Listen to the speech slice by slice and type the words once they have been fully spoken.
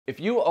If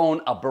you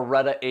own a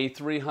Beretta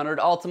A300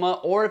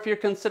 Ultima, or if you're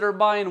considering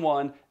buying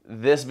one,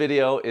 this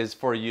video is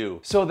for you.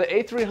 So the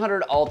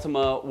A300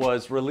 Ultima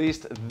was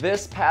released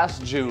this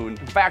past June.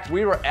 In fact,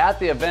 we were at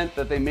the event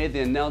that they made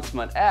the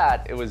announcement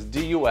at. It was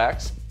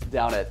DUX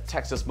down at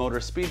Texas Motor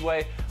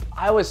Speedway.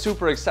 I was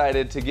super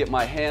excited to get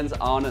my hands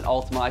on an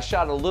Ultima. I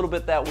shot a little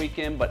bit that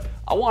weekend, but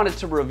I wanted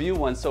to review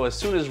one. So as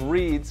soon as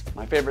Reed's,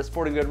 my favorite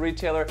sporting good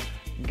retailer,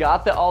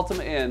 got the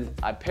Ultima in,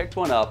 I picked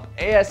one up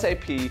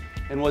ASAP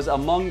and was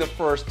among the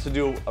first to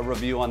do a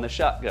review on the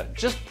shotgun.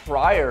 Just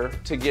prior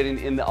to getting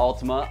in the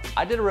Ultima,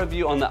 I did a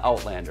review on the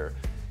Outlander.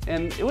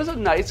 And it was a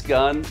nice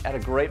gun at a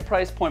great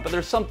price point, but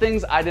there's some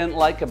things I didn't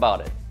like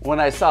about it. When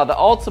I saw the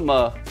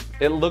Ultima,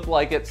 it looked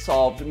like it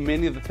solved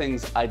many of the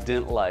things I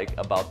didn't like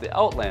about the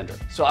Outlander.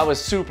 So I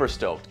was super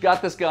stoked.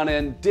 Got this gun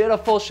in, did a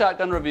full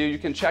shotgun review. You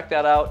can check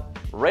that out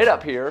right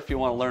up here if you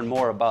want to learn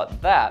more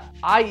about that.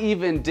 I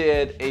even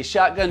did a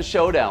shotgun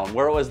showdown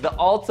where it was the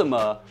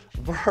Ultima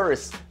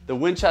versus the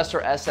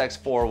Winchester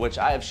SX4, which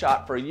I have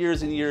shot for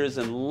years and years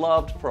and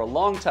loved for a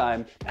long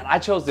time, and I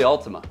chose the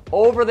Ultima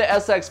over the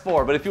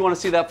SX4. But if you want to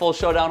see that full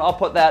showdown, I'll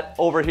put that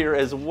over here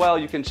as well.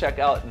 You can check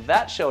out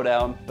that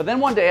showdown. But then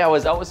one day I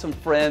was out with some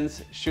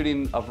friends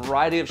shooting a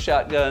variety of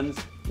shotguns.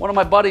 One of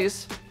my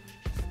buddies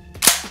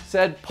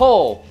said,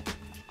 "Pull."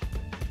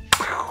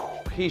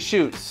 He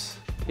shoots.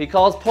 He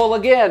calls pull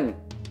again.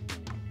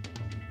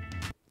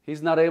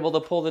 He's not able to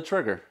pull the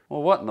trigger.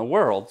 Well, what in the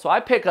world? So I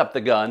pick up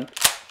the gun,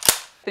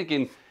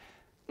 thinking,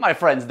 my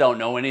friends don't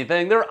know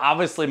anything. They're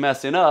obviously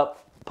messing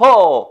up.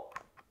 Pull.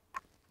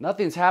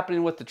 Nothing's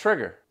happening with the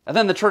trigger. And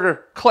then the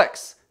trigger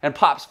clicks and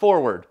pops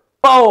forward.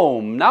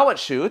 Boom. Now it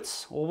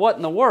shoots. Well, what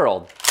in the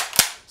world?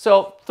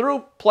 So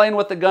through playing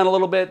with the gun a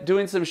little bit,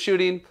 doing some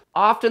shooting,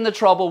 often the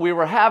trouble we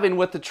were having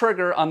with the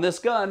trigger on this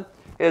gun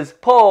is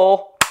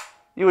pull.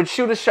 You would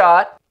shoot a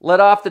shot, let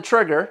off the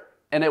trigger,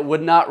 and it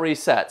would not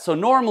reset. So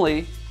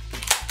normally,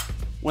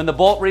 when the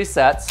bolt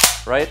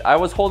resets, right, I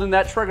was holding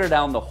that trigger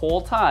down the whole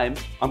time.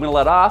 I'm gonna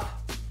let off.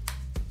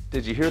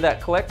 Did you hear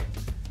that click?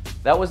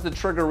 That was the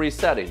trigger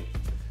resetting.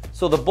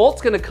 So the bolt's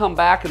gonna come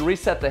back and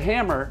reset the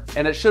hammer,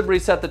 and it should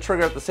reset the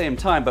trigger at the same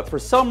time, but for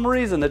some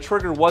reason the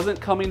trigger wasn't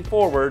coming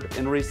forward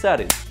and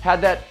resetting. Had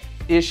that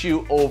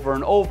issue over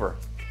and over.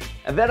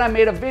 And then I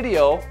made a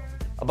video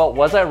about,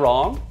 was I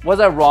wrong? Was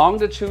I wrong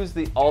to choose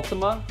the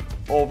Ultima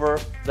over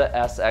the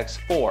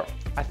SX4?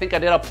 I think I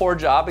did a poor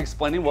job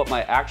explaining what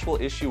my actual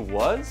issue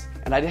was,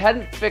 and I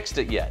hadn't fixed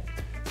it yet.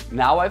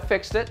 Now I've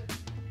fixed it,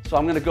 so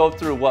I'm gonna go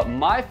through what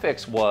my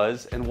fix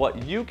was and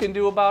what you can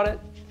do about it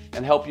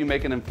and help you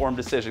make an informed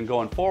decision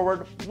going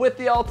forward with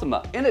the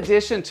Ultima. In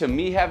addition to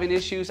me having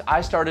issues, I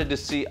started to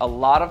see a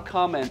lot of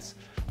comments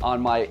on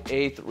my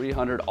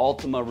A300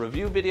 Ultima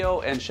review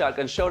video and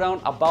Shotgun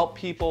Showdown about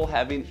people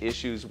having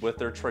issues with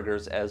their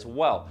triggers as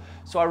well.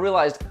 So I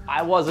realized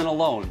I wasn't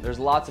alone. There's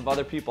lots of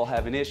other people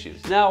having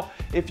issues. Now,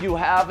 if you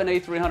have an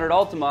A300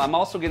 Ultima, I'm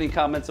also getting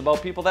comments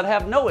about people that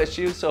have no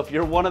issues. So if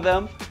you're one of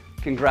them,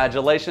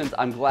 congratulations,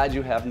 I'm glad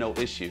you have no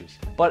issues.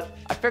 But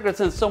I figured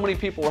since so many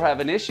people were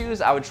having issues,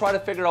 I would try to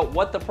figure out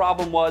what the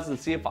problem was and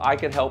see if I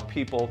could help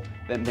people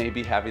that may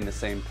be having the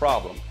same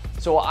problem.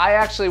 So I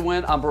actually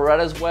went on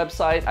Beretta's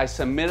website. I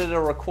submitted a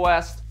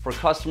request for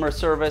customer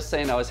service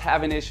saying I was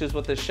having issues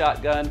with this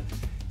shotgun.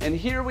 And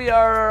here we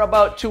are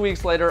about 2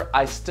 weeks later,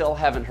 I still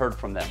haven't heard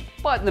from them.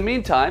 But in the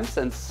meantime,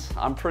 since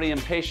I'm pretty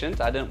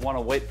impatient, I didn't want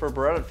to wait for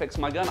Beretta to fix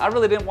my gun. I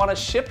really didn't want to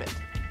ship it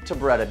to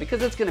Beretta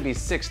because it's going to be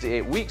 6 to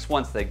 8 weeks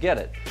once they get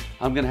it.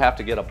 I'm going to have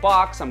to get a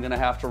box. I'm going to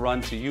have to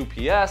run to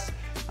UPS.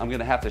 I'm going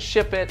to have to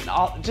ship it.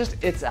 And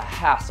it's a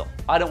hassle.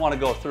 I don't want to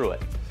go through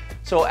it.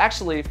 So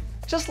actually,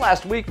 just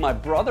last week, my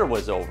brother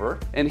was over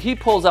and he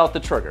pulls out the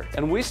trigger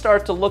and we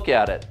start to look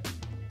at it.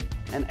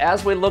 And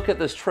as we look at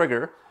this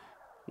trigger,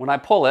 when I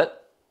pull it,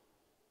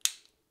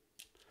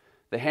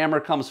 the hammer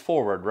comes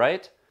forward,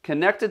 right?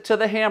 Connected to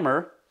the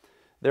hammer,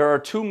 there are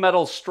two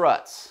metal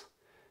struts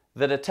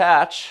that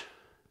attach.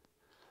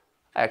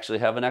 I actually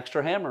have an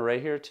extra hammer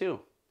right here too.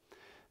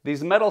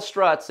 These metal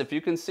struts, if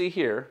you can see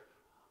here,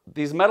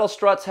 these metal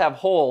struts have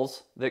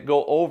holes that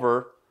go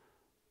over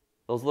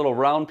those little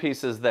round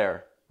pieces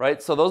there. Right?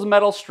 So those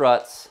metal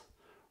struts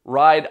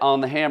ride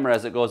on the hammer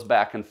as it goes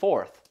back and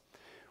forth.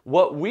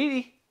 What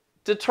we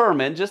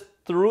determined just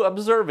through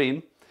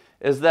observing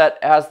is that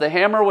as the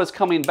hammer was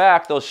coming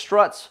back, those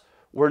struts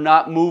were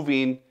not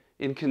moving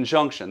in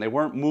conjunction. They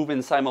weren't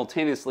moving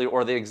simultaneously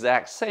or the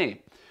exact same,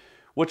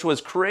 which was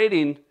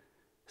creating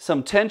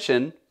some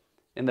tension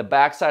in the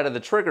backside of the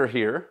trigger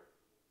here,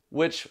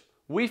 which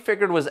we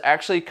figured was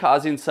actually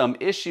causing some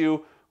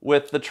issue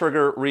with the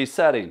trigger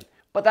resetting.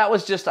 But that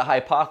was just a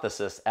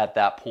hypothesis at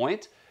that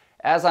point.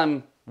 As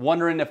I'm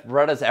wondering if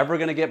Beretta's ever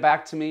gonna get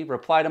back to me,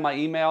 reply to my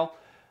email,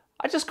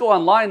 I just go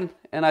online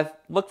and I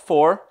look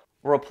for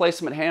a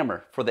replacement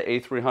hammer for the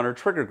A300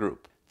 trigger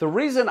group. The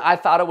reason I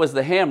thought it was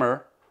the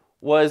hammer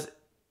was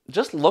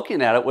just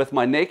looking at it with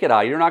my naked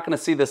eye. You're not gonna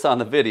see this on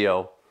the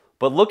video,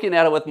 but looking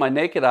at it with my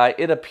naked eye,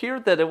 it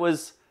appeared that it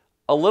was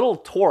a little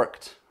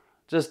torqued,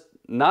 just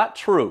not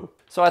true.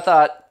 So I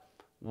thought,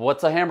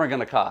 what's a hammer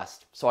gonna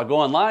cost? So I go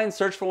online,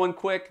 search for one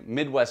quick.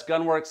 Midwest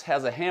Gunworks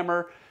has a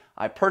hammer.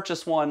 I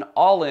purchased one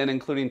all in,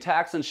 including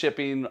tax and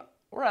shipping.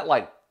 We're at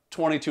like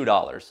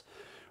 $22,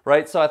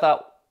 right? So I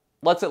thought,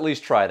 let's at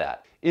least try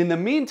that. In the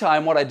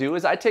meantime, what I do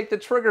is I take the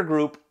trigger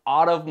group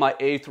out of my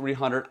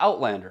A300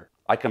 Outlander.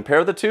 I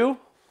compare the two,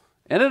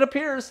 and it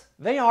appears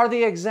they are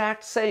the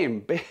exact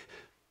same,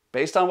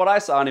 based on what I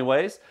saw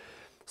anyways.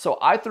 So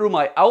I threw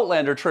my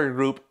Outlander trigger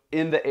group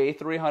in the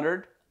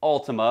A300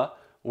 Ultima,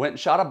 went and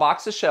shot a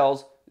box of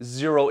shells,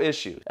 0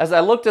 issues. As I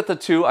looked at the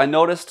two, I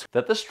noticed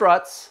that the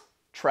struts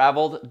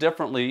traveled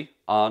differently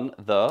on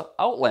the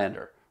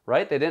Outlander,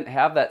 right? They didn't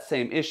have that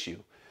same issue.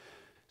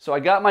 So I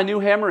got my new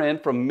hammer in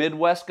from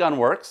Midwest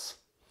Gunworks.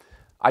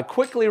 I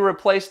quickly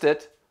replaced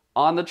it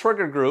on the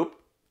trigger group,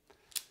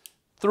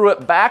 threw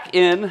it back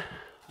in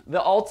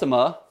the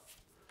Ultima.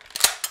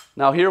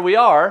 Now here we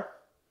are,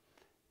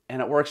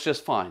 and it works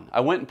just fine. I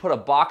went and put a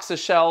box of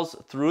shells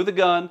through the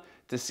gun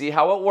to see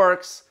how it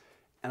works,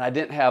 and I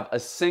didn't have a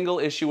single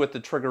issue with the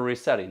trigger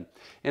resetting.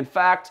 In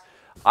fact,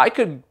 I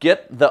could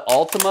get the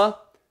Ultima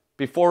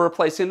before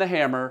replacing the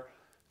hammer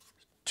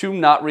to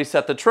not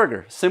reset the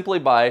trigger simply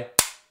by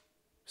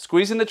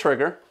squeezing the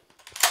trigger,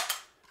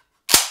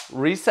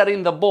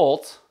 resetting the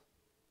bolt,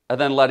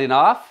 and then letting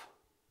off.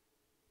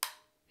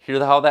 Hear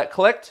how that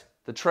clicked?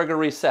 The trigger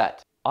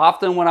reset.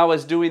 Often when I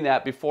was doing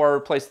that before I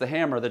replaced the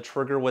hammer, the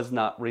trigger was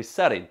not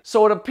resetting.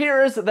 So it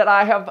appears that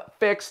I have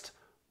fixed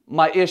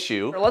my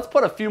issue. Let's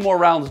put a few more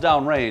rounds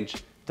down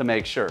range to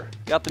make sure.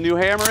 Got the new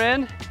hammer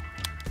in.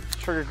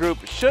 Trigger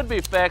group should be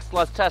fixed.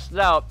 Let's test it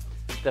out.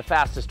 The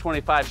fastest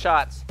 25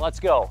 shots. Let's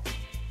go.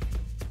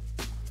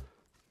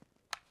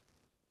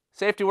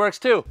 Safety works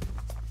too.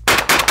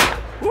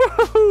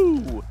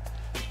 Woohoo!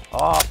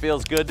 Oh, it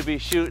feels good to be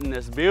shooting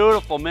this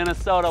beautiful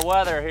Minnesota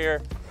weather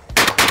here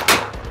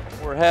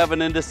we're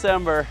having in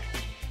December.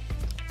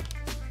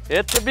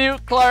 It's a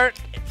beaut, Clark.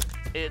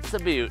 It's a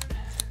beaut.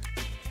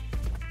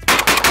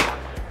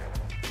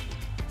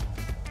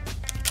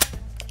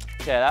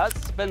 Okay,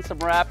 that's been some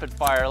rapid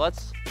fire.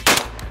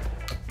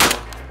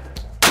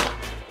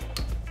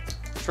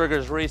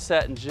 Trigger's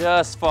resetting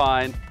just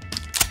fine.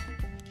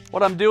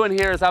 What I'm doing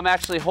here is I'm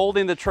actually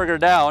holding the trigger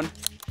down,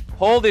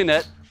 holding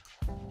it,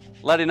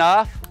 letting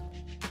off,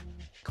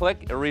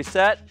 click, it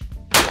reset.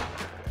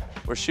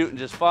 We're shooting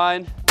just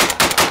fine.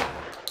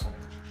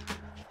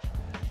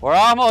 We're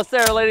almost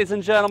there, ladies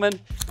and gentlemen.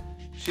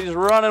 She's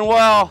running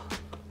well.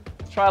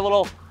 Let's try a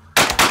little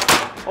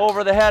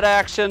over the head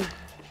action.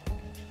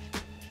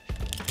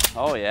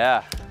 Oh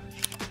yeah.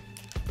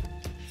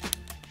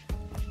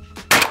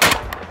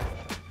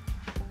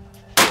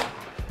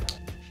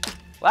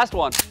 Last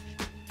one.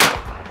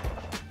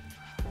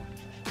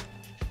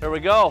 There we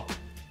go.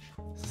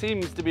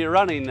 Seems to be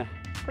running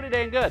pretty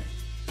dang good.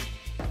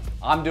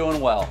 I'm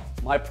doing well.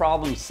 My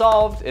problem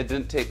solved. It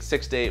didn't take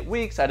 6 to 8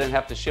 weeks. I didn't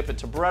have to ship it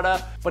to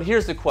Beretta. But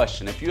here's the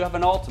question. If you have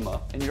an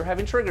Ultima and you're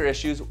having trigger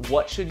issues,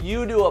 what should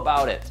you do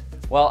about it?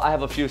 Well, I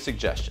have a few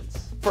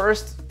suggestions.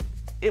 First,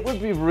 it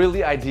would be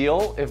really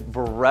ideal if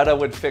Beretta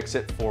would fix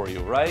it for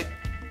you, right?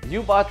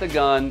 You bought the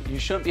gun, you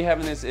shouldn't be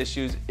having these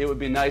issues. It would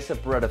be nice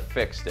if Beretta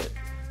fixed it.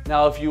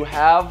 Now, if you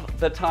have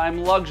the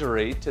time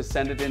luxury to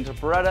send it into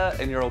Beretta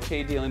and you're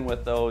okay dealing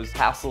with those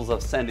hassles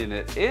of sending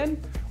it in,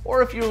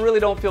 or if you really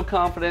don't feel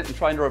confident in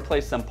trying to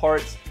replace some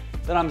parts,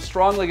 then I'm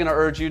strongly gonna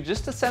urge you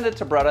just to send it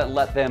to Beretta and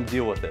let them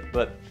deal with it.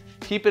 But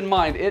keep in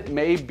mind, it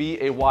may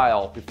be a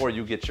while before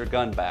you get your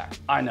gun back.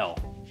 I know,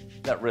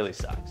 that really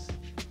sucks.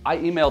 I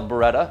emailed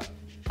Beretta.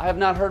 I have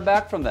not heard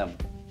back from them.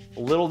 A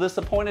little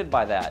disappointed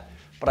by that,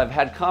 but I've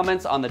had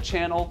comments on the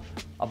channel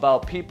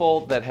about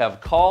people that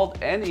have called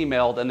and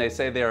emailed, and they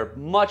say they're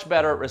much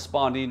better at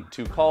responding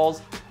to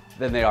calls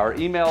than they are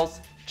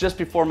emails. Just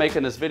before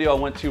making this video, I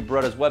went to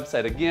Beretta's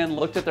website again,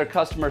 looked at their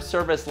customer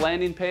service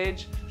landing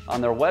page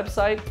on their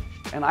website,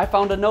 and I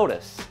found a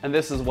notice. And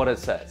this is what it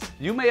says.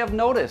 You may have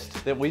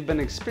noticed that we've been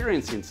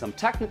experiencing some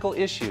technical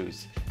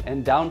issues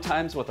and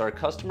downtimes with our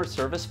customer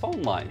service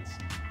phone lines.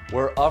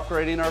 We're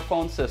upgrading our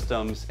phone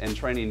systems and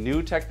training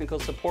new technical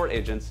support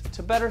agents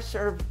to better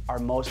serve our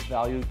most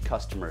valued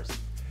customers.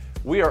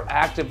 We are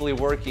actively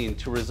working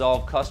to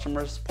resolve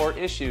customer support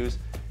issues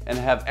and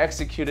have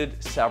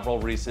executed several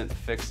recent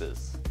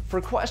fixes. For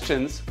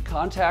questions,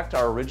 contact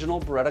our original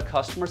Beretta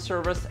customer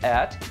service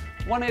at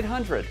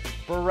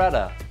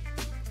 1-800-BERETTA.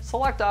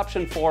 Select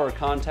option 4 or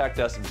contact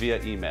us via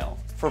email.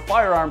 For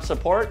firearm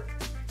support,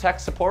 tech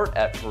support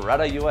at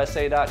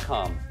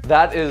BerettaUSA.com.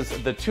 That is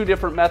the 2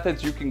 different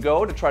methods you can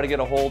go to try to get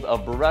a hold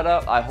of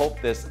Beretta. I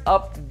hope this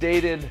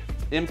updated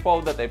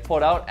info that they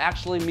put out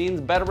actually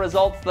means better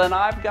results than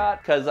I've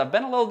got, because I've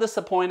been a little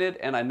disappointed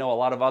and I know a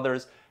lot of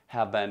others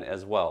have been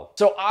as well.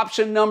 So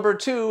option number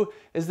 2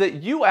 is that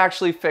you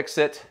actually fix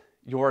it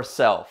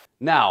yourself.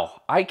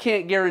 Now, I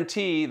can't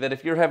guarantee that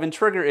if you're having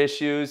trigger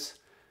issues,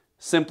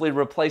 simply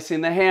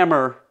replacing the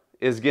hammer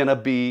is gonna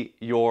be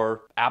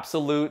your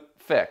absolute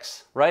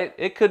fix, right?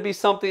 It could be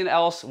something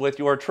else with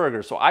your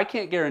trigger. So I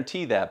can't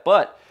guarantee that,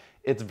 but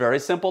it's very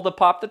simple to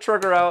pop the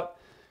trigger out.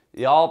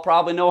 Y'all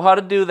probably know how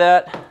to do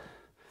that.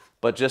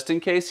 But just in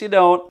case you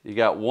don't, you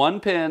got one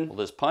pin, we'll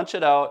just punch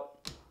it out.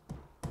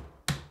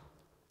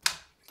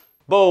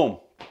 Boom,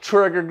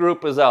 trigger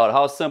group is out.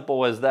 How simple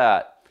was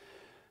that?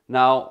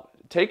 Now,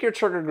 take your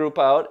trigger group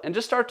out and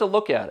just start to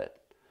look at it.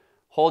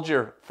 Hold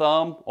your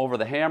thumb over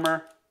the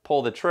hammer,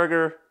 pull the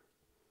trigger,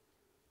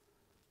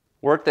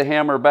 work the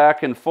hammer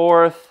back and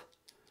forth.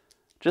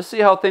 Just see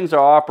how things are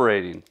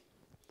operating.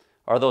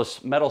 Are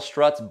those metal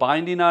struts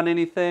binding on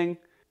anything?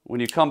 When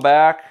you come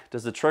back,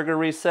 does the trigger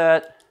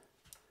reset?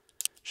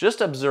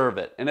 Just observe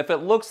it. And if it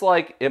looks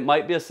like it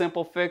might be a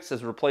simple fix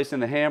as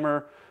replacing the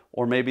hammer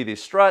or maybe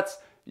these struts,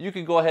 you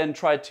could go ahead and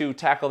try to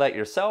tackle that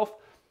yourself.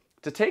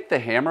 To take the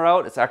hammer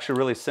out, it's actually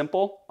really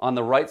simple. On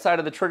the right side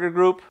of the trigger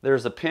group,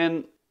 there's a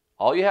pin.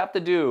 All you have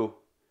to do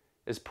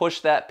is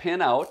push that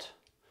pin out.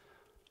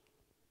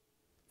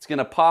 It's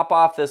gonna pop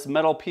off this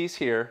metal piece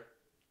here.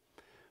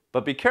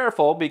 But be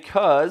careful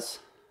because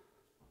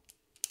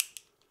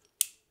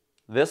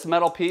this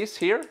metal piece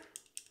here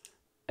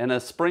and a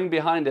spring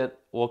behind it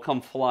will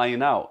come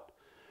flying out,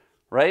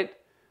 right?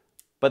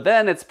 But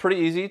then it's pretty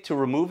easy to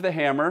remove the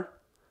hammer,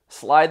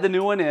 slide the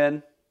new one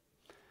in.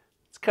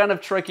 It's kind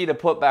of tricky to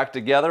put back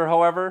together,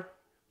 however,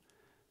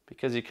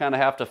 because you kind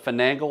of have to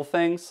finagle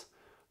things,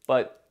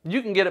 but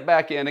you can get it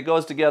back in. It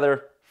goes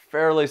together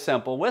fairly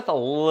simple with a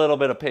little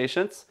bit of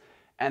patience,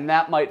 and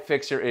that might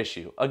fix your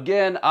issue.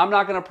 Again, I'm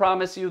not gonna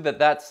promise you that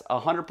that's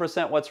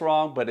 100% what's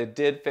wrong, but it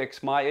did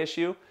fix my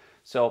issue,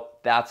 so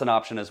that's an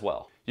option as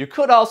well. You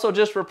could also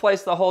just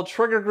replace the whole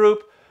trigger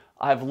group.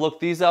 I've looked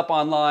these up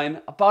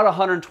online, about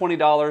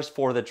 $120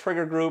 for the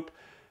trigger group.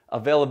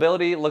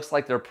 Availability looks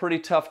like they're pretty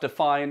tough to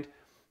find,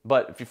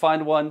 but if you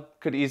find one,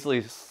 could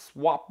easily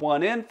swap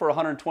one in for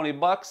 120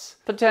 bucks.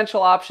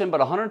 Potential option, but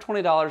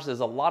 $120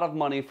 is a lot of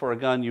money for a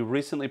gun you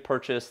recently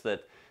purchased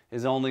that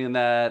is only in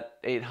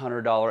that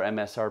 $800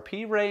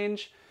 MSRP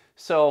range.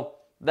 So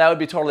that would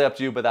be totally up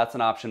to you, but that's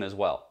an option as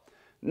well.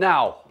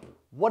 Now,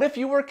 what if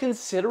you were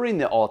considering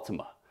the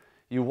Ultima?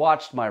 You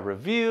watched my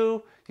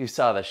review, you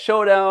saw the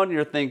showdown,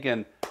 you're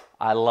thinking,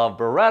 I love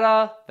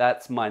Beretta,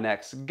 that's my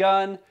next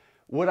gun.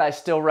 Would I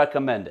still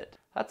recommend it?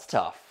 That's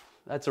tough.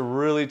 That's a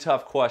really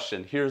tough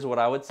question. Here's what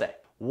I would say.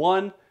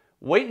 One,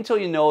 wait until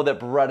you know that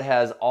Beretta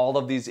has all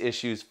of these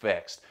issues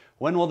fixed.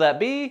 When will that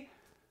be?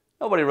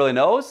 Nobody really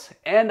knows.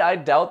 And I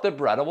doubt that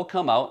Beretta will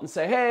come out and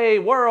say, hey,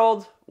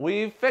 world,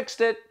 we've fixed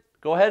it.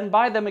 Go ahead and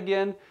buy them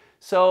again.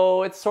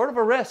 So it's sort of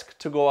a risk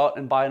to go out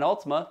and buy an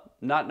Ultima,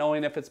 not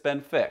knowing if it's been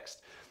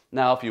fixed.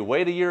 Now, if you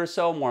wait a year or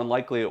so, more than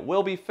likely it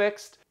will be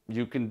fixed.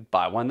 You can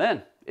buy one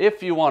then,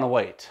 if you want to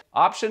wait.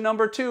 Option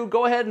number two,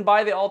 go ahead and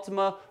buy the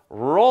Ultima,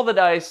 roll the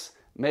dice.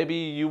 Maybe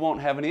you won't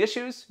have any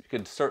issues. You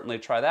could certainly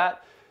try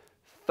that.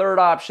 Third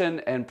option,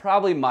 and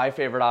probably my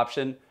favorite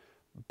option,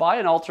 buy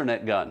an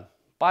alternate gun.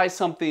 Buy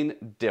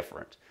something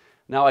different.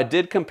 Now, I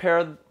did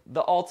compare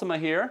the Ultima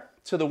here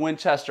to the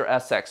Winchester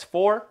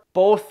SX4.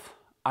 Both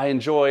I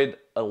enjoyed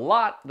a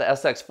lot. The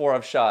SX4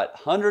 I've shot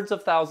hundreds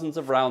of thousands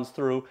of rounds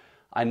through.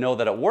 I know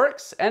that it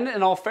works, and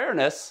in all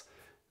fairness,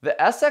 the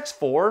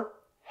SX4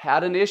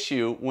 had an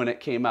issue when it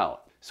came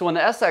out. So when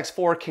the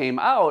SX4 came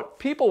out,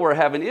 people were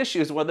having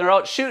issues when they're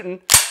out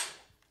shooting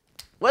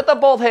with the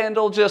bolt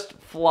handle just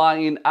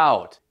flying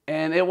out.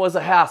 And it was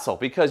a hassle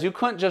because you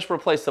couldn't just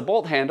replace the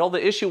bolt handle.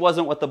 The issue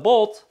wasn't with the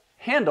bolt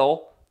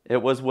handle,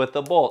 it was with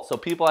the bolt. So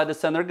people had to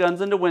send their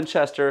guns into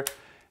Winchester,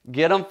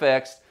 get them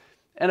fixed,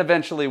 and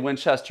eventually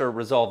Winchester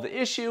resolved the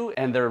issue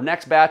and their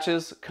next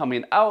batches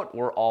coming out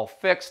were all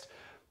fixed.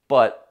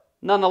 But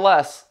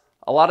nonetheless,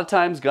 a lot of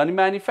times gun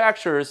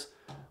manufacturers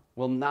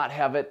will not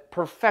have it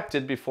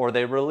perfected before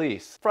they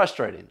release.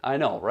 Frustrating, I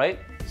know, right?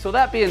 So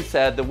that being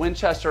said, the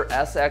Winchester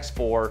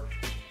SX4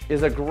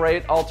 is a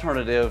great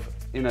alternative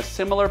in a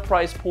similar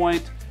price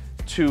point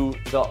to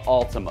the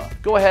Ultima.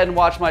 Go ahead and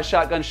watch my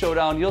shotgun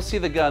showdown. You'll see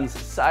the guns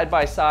side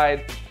by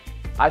side.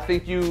 I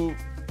think you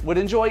would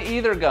enjoy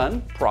either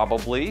gun,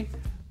 probably,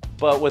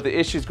 but with the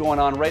issues going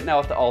on right now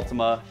with the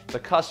Ultima, the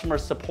customer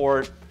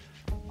support,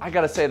 I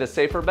gotta say the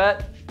safer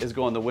bet is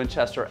going the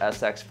Winchester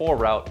SX4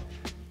 route.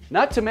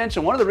 Not to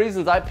mention, one of the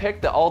reasons I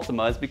picked the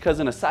Ultima is because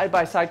in a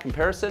side-by-side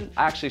comparison,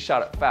 I actually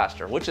shot it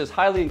faster, which is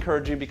highly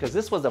encouraging because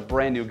this was a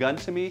brand new gun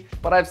to me.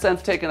 But I've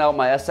since taken out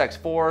my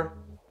SX4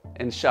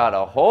 and shot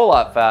a whole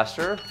lot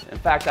faster. In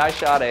fact, I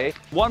shot a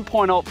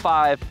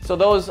 1.05. So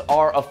those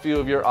are a few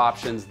of your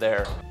options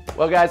there.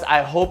 Well guys,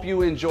 I hope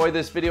you enjoyed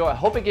this video. I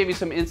hope it gave you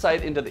some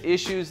insight into the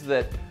issues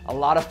that a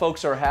lot of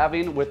folks are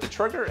having with the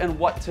trigger and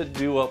what to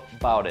do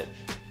about it.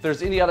 If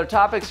there's any other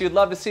topics you'd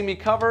love to see me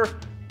cover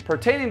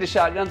pertaining to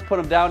shotguns, put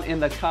them down in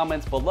the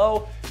comments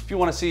below. If you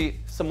want to see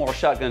some more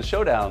shotgun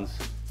showdowns,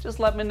 just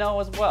let me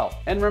know as well.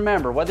 And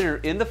remember, whether you're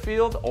in the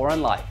field or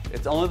in life,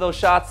 it's only those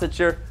shots that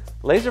you're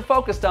laser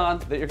focused on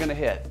that you're going to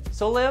hit.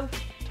 So live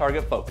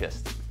target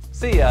focused.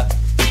 See ya.